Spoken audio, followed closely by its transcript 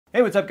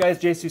Hey, what's up guys,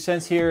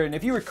 JayzTwoCents here, and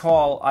if you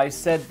recall, I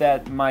said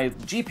that my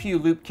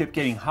GPU loop kept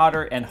getting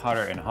hotter and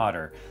hotter and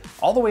hotter,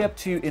 all the way up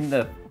to in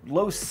the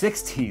low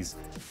 60s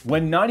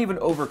when not even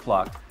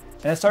overclocked.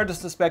 And I started to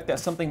suspect that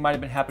something might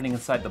have been happening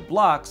inside the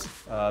blocks,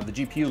 the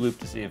GPU loop,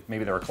 to see if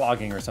maybe they were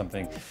clogging or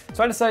something.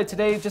 So I decided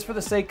today, just for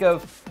the sake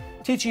of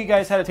teaching you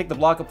guys how to take the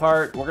block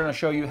apart, we're gonna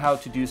show you how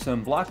to do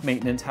some block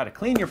maintenance, how to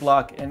clean your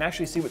block, and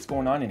actually see what's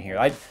going on in here.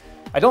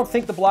 I don't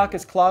think the block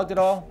is clogged at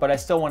all, but I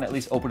still want to at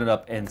least open it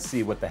up and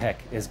see what the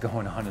heck is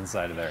going on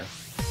inside of there.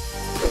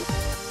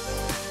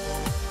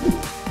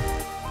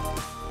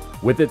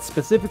 With its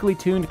specifically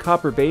tuned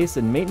copper base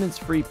and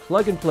maintenance-free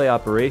plug-and-play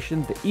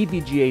operation, the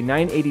EVGA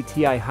 980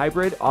 Ti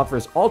Hybrid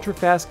offers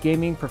ultra-fast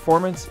gaming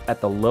performance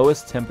at the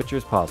lowest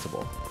temperatures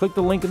possible. Click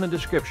the link in the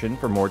description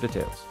for more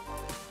details.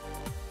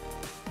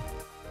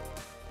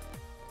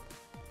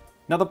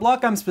 Now the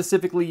block I'm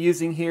specifically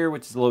using here,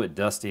 which is a little bit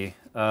dusty,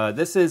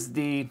 this is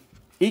the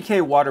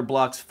EK Water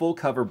Block's full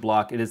cover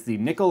block. It is the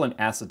nickel and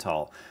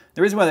acetal.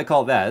 The reason why they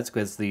call it that is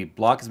because the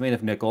block is made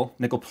of nickel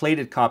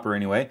plated copper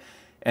anyway,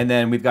 and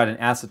then we've got an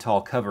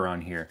acetal cover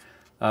on here.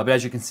 But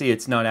as you can see,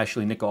 it's not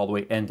actually nickel all the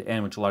way end to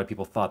end, which a lot of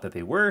people thought that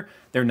they were.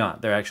 They're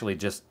not. They're actually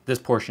just this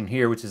portion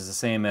here, which is the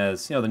same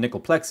as, you know, the nickel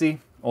plexi,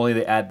 only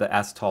they add the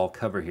acetal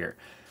cover here.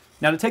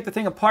 Now to take the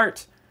thing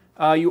apart,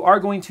 you are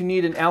going to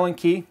need an Allen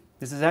key.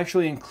 This is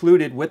actually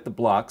included with the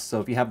blocks,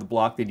 so if you have the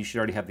block, then you should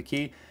already have the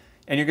key.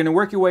 And you're going to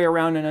work your way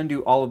around and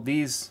undo all of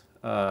these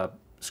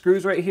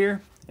screws right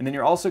here, and then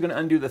you're also going to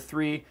undo the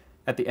 3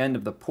 at the end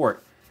of the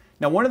port.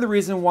 Now one of the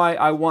reasons why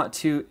I want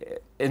to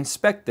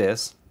inspect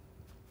this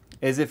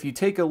is if you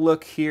take a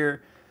look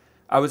here,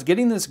 I was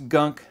getting this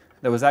gunk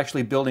that was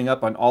actually building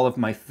up on all of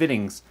my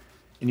fittings,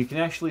 and you can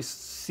actually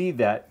see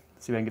that.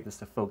 Let's see if I can get this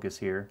to focus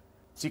here.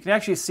 So you can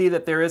actually see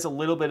that there is a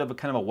little bit of a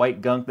kind of a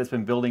white gunk that's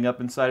been building up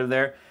inside of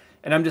there,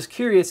 and I'm just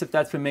curious if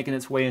that's been making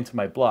its way into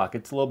my block.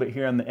 It's a little bit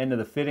here on the end of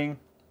the fitting.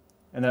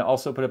 And then I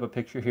also put up a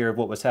picture here of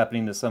what was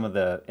happening to some of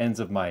the ends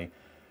of my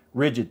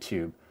rigid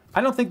tube. I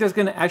don't think there's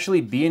going to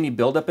actually be any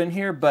buildup in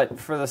here, but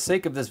for the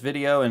sake of this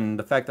video and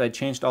the fact that I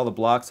changed all the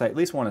blocks, I at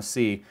least want to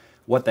see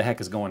what the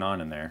heck is going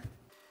on in there.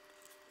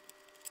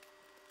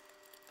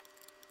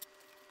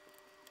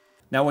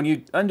 Now when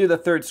you undo the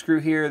 3rd screw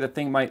here, the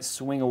thing might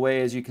swing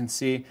away, as you can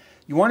see.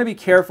 You want to be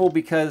careful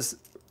because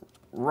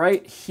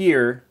right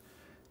here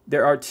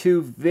there are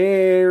 2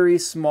 very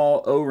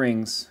small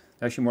O-rings,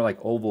 actually more like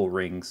oval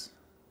rings.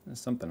 There's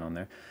something on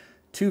there.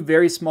 2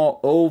 very small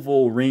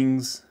oval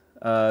rings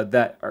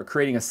that are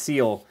creating a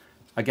seal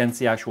against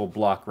the actual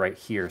block right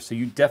here. So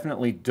you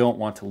definitely don't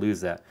want to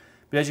lose that.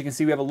 But as you can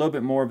see, we have a little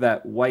bit more of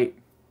that white.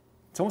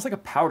 It's almost like a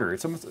powder.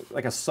 It's almost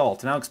like a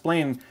salt. And I'll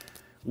explain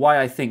why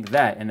I think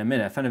that in a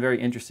minute. I found a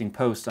very interesting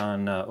post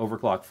on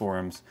Overclock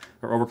forums,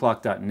 or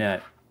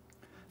overclock.net.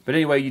 But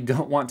anyway, you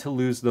don't want to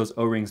lose those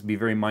O-rings. Be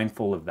very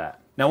mindful of that.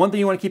 Now one thing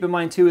you want to keep in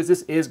mind too is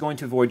this is going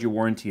to void your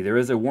warranty. There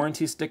is a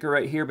warranty sticker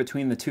right here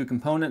between the 2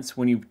 components.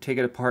 When you take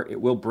it apart,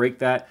 it will break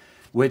that,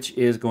 which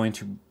is going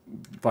to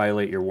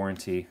violate your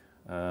warranty.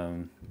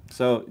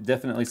 So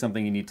definitely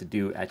something you need to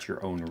do at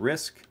your own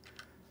risk.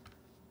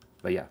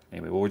 But yeah,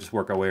 anyway, we'll just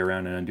work our way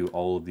around and undo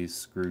all of these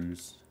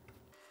screws.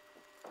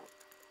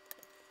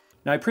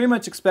 Now I pretty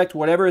much expect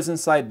whatever is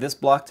inside this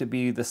block to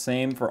be the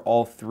same for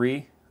all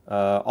 3.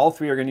 All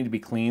 3 are going to need to be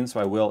clean, so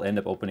I will end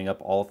up opening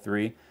up all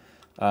 3.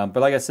 But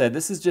like I said,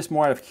 this is just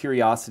more out of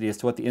curiosity as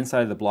to what the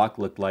inside of the block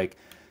looked like,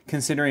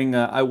 considering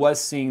I was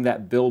seeing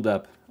that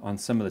buildup on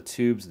some of the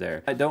tubes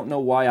there. I don't know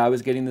why I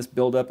was getting this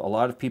buildup. A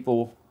lot of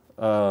people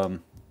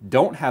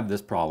don't have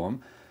this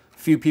problem.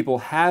 Few people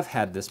have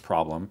had this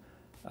problem.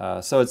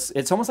 So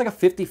it's almost like a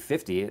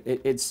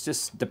 50-50. It's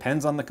just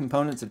depends on the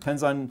components. It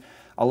depends on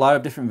a lot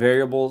of different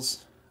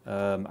variables.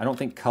 I don't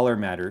think color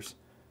matters.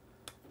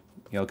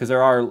 You know, because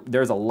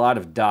there's a lot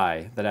of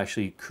dye that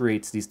actually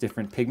creates these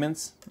different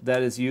pigments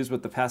that is used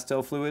with the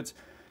pastel fluids.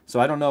 So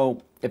I don't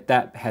know if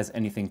that has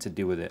anything to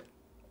do with it.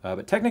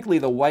 But technically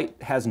the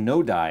white has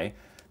no dye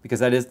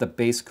because that is the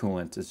base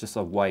coolant. It's just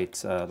a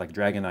white, like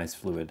dragon ice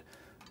fluid.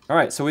 All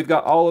right, so we've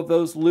got all of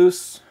those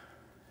loose.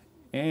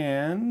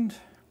 And,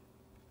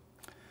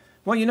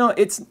 well, you know,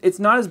 it's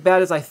not as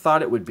bad as I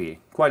thought it would be,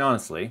 quite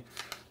honestly.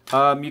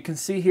 You can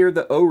see here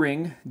the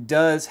O-ring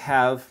does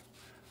have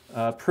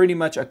pretty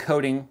much a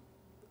coating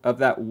of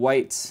that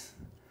white.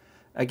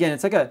 Again,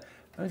 it's like a, I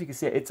don't know if you can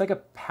see it, it's like a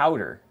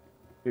powder.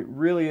 It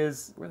really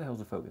is, where the hell's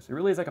the focus? It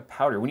really is like a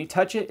powder. When you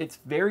touch it, it's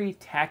very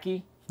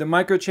tacky. The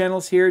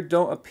microchannels here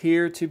don't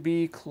appear to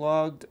be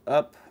clogged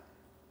up,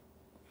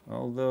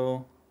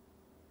 although,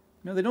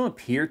 no, they don't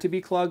appear to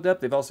be clogged up.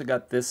 They've also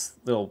got this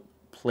little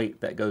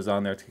plate that goes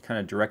on there to kind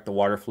of direct the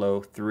water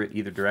flow through it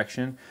either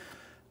direction.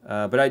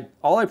 But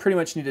all I pretty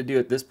much need to do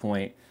at this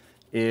point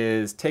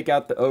is take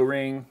out the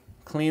O-ring,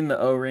 clean the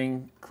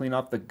O-ring, clean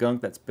off the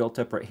gunk that's built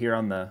up right here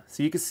on the,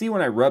 so you can see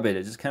when I rub it,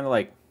 it just kind of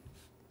like,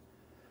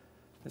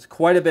 there's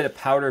quite a bit of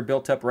powder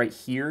built up right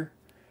here.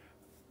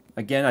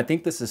 Again, I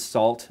think this is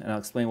salt, and I'll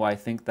explain why I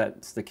think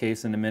that's the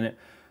case in a minute.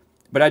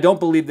 But I don't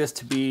believe this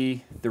to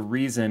be the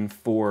reason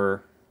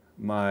for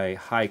my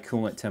high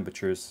coolant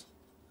temperatures.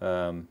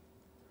 Although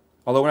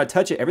when I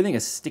touch it, everything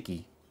is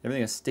sticky.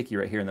 Everything is sticky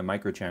right here in the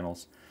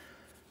microchannels.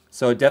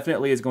 So it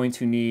definitely is going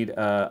to need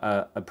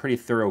a pretty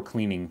thorough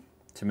cleaning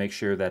to make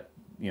sure that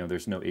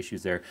there's no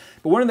issues there.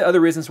 But one of the other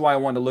reasons why I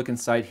wanted to look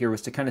inside here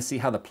was to kind of see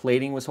how the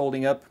plating was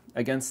holding up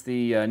against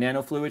the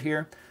nano fluid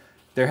here.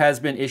 There has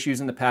been issues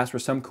in the past where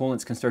some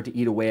coolants can start to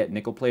eat away at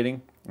nickel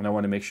plating, and I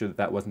want to make sure that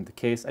that wasn't the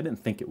case. I didn't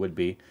think it would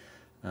be,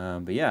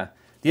 but yeah.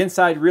 The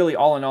inside really,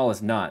 all in all,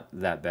 is not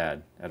that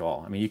bad at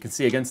all. I mean, you can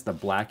see against the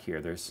black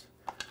here, there's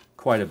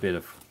quite a bit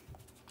of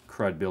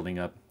crud building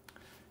up.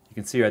 You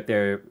can see right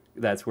there,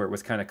 that's where it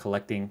was kind of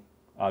collecting,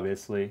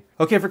 obviously.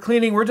 Okay, for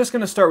cleaning, we're just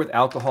going to start with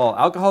alcohol.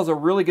 Alcohol is a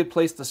really good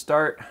place to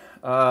start.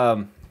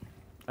 I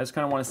just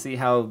kind of want to see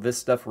how this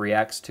stuff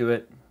reacts to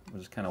it.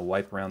 We'll just kind of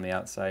wipe around the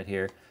outside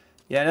here.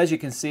 Yeah, and as you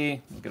can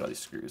see, look at all these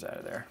screws out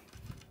of there.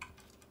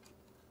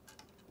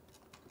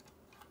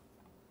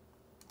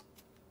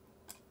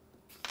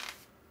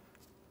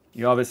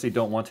 You obviously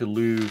don't want to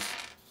lose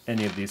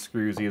any of these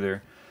screws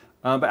either.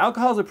 But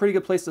alcohol is a pretty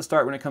good place to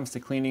start when it comes to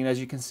cleaning. As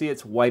you can see,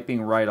 it's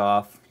wiping right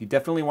off. You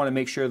definitely want to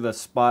make sure the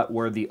spot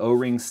where the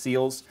O-ring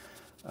seals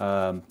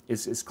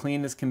is as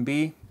clean as can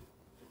be.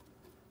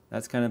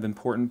 That's kind of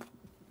important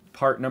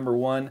part number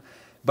one.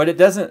 But it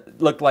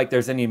doesn't look like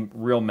there's any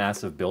real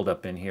massive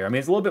buildup in here. I mean,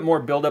 it's a little bit more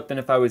buildup than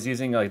if I was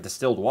using like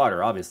distilled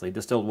water, obviously.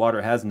 Distilled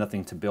water has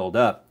nothing to build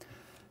up.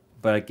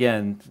 But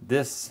again,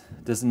 this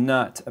does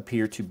not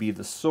appear to be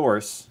the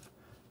source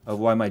of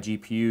why my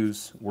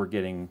GPUs were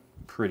getting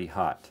pretty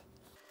hot.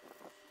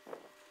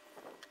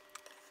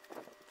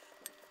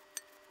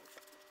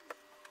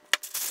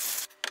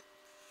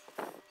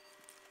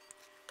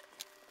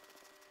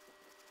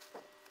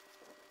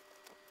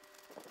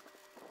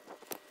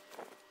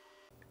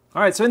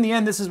 All right, so in the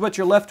end, this is what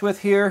you're left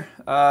with here.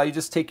 You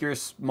just take your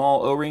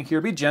small O-ring here.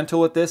 Be gentle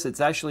with this.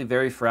 It's actually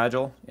very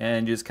fragile,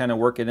 and you just kind of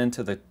work it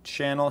into the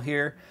channel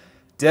here.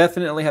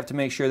 Definitely have to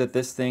make sure that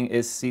this thing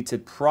is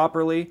seated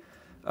properly.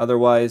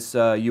 Otherwise,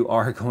 you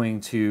are going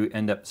to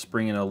end up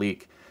springing a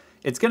leak.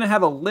 It's going to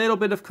have a little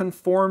bit of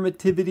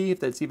conformativity,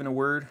 if that's even a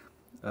word.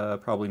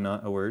 Probably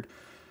not a word.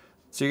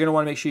 So you're going to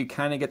want to make sure you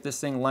kind of get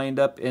this thing lined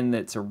up in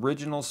its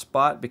original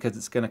spot, because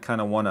it's going to kind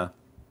of want to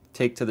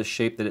take to the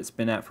shape that it's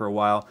been at for a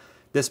while.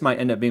 This might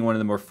end up being one of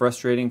the more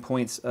frustrating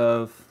points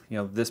of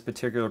this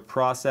particular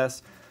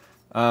process.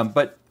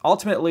 But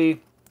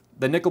ultimately,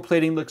 the nickel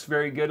plating looks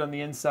very good on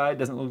the inside.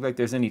 Doesn't look like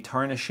there's any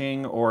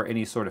tarnishing or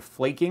any sort of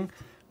flaking,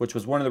 which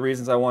was one of the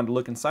reasons I wanted to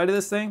look inside of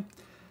this thing.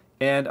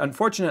 And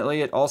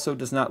unfortunately, it also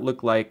does not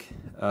look like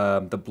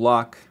the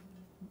block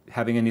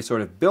having any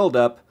sort of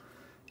buildup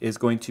is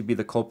going to be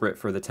the culprit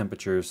for the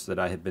temperatures that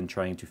I had been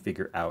trying to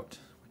figure out,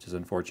 which is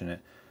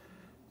unfortunate.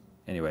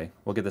 Anyway,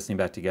 we'll get this thing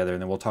back together,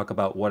 and then we'll talk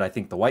about what I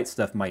think the white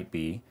stuff might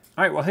be.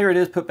 All right, well, here it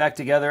is put back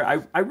together.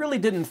 I really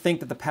didn't think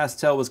that the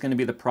pastel was going to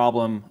be the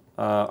problem,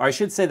 or I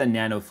should say the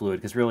nanofluid,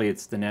 because really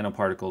it's the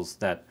nanoparticles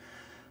that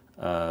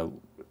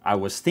I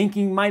was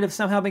thinking might have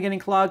somehow been getting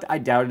clogged. I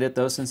doubted it,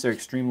 though, since they're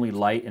extremely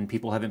light, and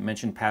people haven't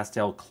mentioned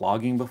pastel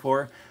clogging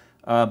before.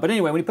 But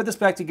anyway, when you put this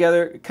back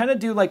together, kind of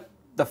do like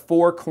the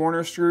 4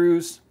 corner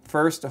screws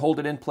first to hold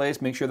it in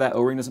place, make sure that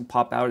O-ring doesn't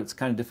pop out. It's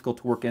kind of difficult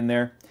to work in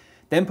there.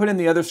 Then put in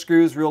the other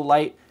screws real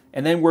light,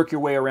 and then work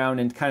your way around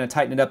and kind of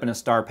tighten it up in a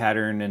star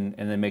pattern, and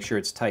then make sure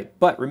it's tight.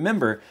 But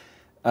remember,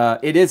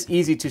 it is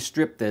easy to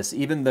strip this,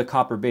 even the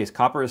copper base.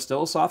 Copper is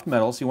still a soft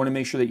metal, so you want to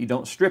make sure that you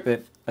don't strip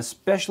it,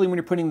 especially when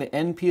you're putting the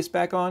end piece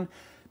back on,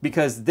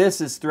 because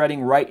this is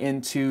threading right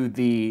into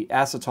the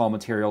acetal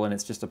material, and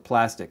it's just a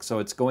plastic, so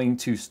it's going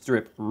to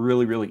strip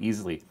really, really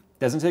easily.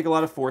 Doesn't take a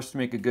lot of force to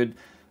make a good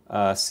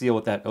seal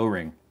with that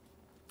O-ring.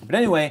 But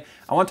anyway,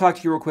 I want to talk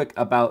to you real quick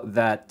about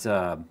that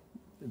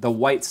the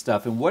white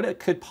stuff and what it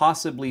could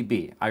possibly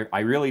be. I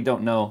really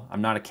don't know.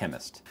 I'm not a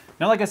chemist.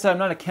 Now, like I said, I'm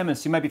not a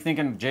chemist. You might be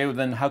thinking, Jay,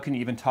 then how can you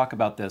even talk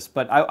about this?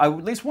 But I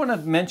at least want to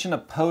mention a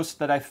post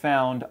that I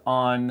found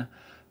on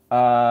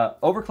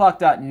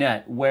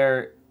overclock.net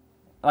where,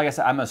 like I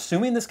said, I'm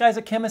assuming this guy's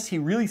a chemist. He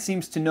really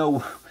seems to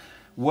know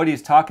what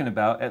he's talking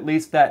about. At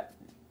least that,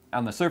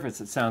 on the surface,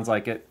 it sounds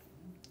like it.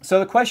 So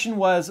the question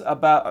was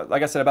about,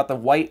 like I said, about the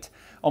white,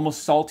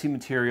 almost salty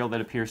material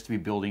that appears to be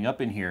building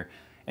up in here.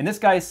 And this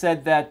guy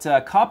said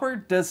that copper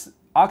does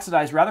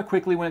oxidize rather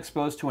quickly when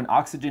exposed to an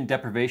oxygen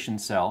deprivation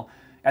cell.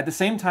 At the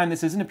same time,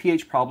 this isn't a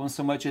pH problem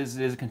so much as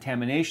it is a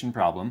contamination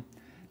problem.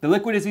 The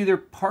liquid is either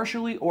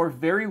partially or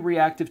very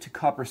reactive to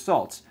copper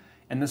salts,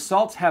 and the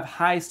salts have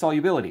high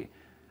solubility.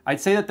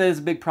 I'd say that that is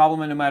a big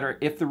problem, and no matter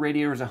if the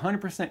radiator is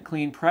 100%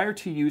 clean prior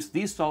to use,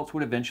 these salts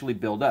would eventually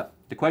build up.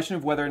 The question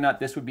of whether or not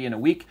this would be in a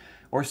week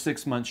or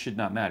 6 months should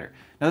not matter.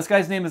 Now, this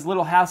guy's name is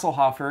Little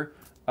Hasselhofer.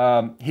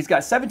 He's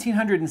got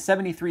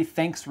 1,773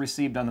 thanks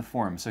received on the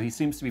forum, so he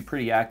seems to be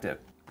pretty active.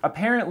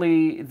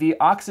 Apparently, the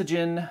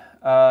oxygen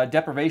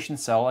deprivation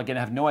cell, again,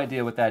 I have no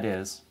idea what that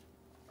is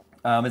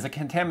a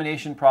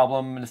contamination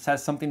problem, and this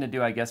has something to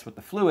do, I guess, with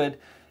the fluid,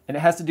 and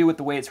it has to do with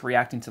the way it's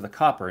reacting to the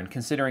copper. And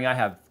considering I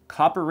have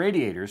copper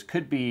radiators,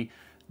 could be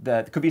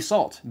that could be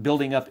salt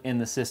building up in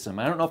the system.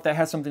 I don't know if that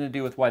has something to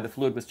do with why the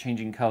fluid was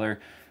changing color,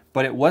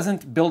 but it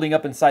wasn't building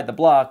up inside the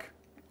block.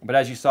 But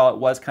as you saw, it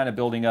was kind of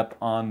building up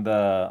on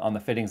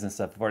the fittings and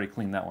stuff. I've already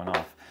cleaned that one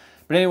off.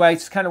 But anyway, I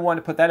just kind of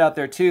wanted to put that out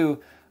there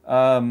too.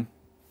 It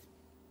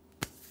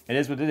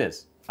is what it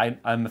is.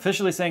 I'm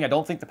officially saying I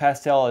don't think the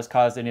pastel has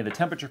caused any of the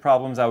temperature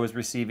problems I was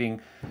receiving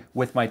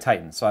with my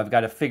Titan. So I've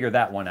got to figure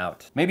that one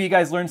out. Maybe you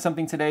guys learned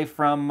something today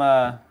from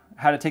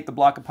how to take the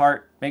block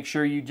apart. Make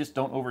sure you just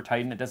don't over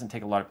tighten. It doesn't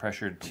take a lot of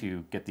pressure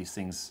to get these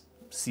things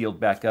sealed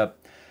back up.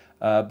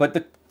 But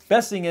the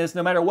best thing is,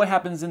 no matter what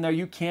happens in there,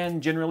 you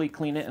can generally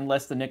clean it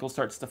unless the nickel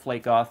starts to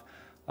flake off.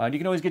 You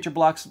can always get your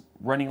blocks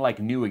running like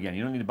new again.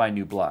 You don't need to buy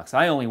new blocks.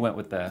 I only went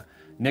with the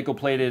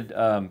nickel-plated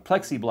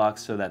plexi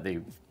blocks so that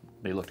they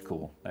looked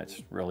cool.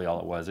 That's really all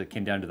it was. It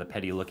came down to the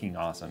petty looking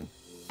awesome.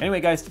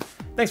 Anyway, guys,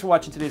 thanks for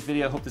watching today's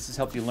video. I hope this has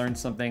helped you learn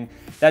something.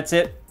 That's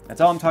it. That's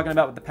all I'm talking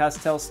about with the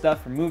pastel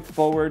stuff. Moved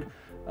forward.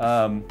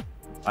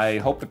 I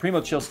hope the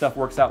Primo Chill stuff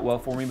works out well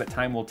for me, but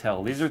time will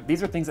tell. These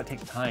are things that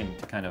take time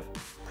to kind of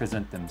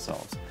present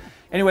themselves.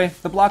 Anyway,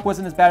 the block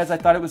wasn't as bad as I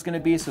thought it was going to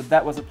be, so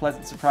that was a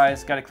pleasant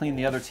surprise. Got to clean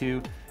the other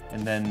two,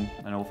 and then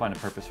I know we'll find a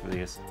purpose for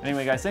these.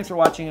 Anyway, guys, thanks for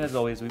watching, and as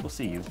always, we will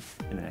see you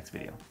in the next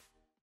video.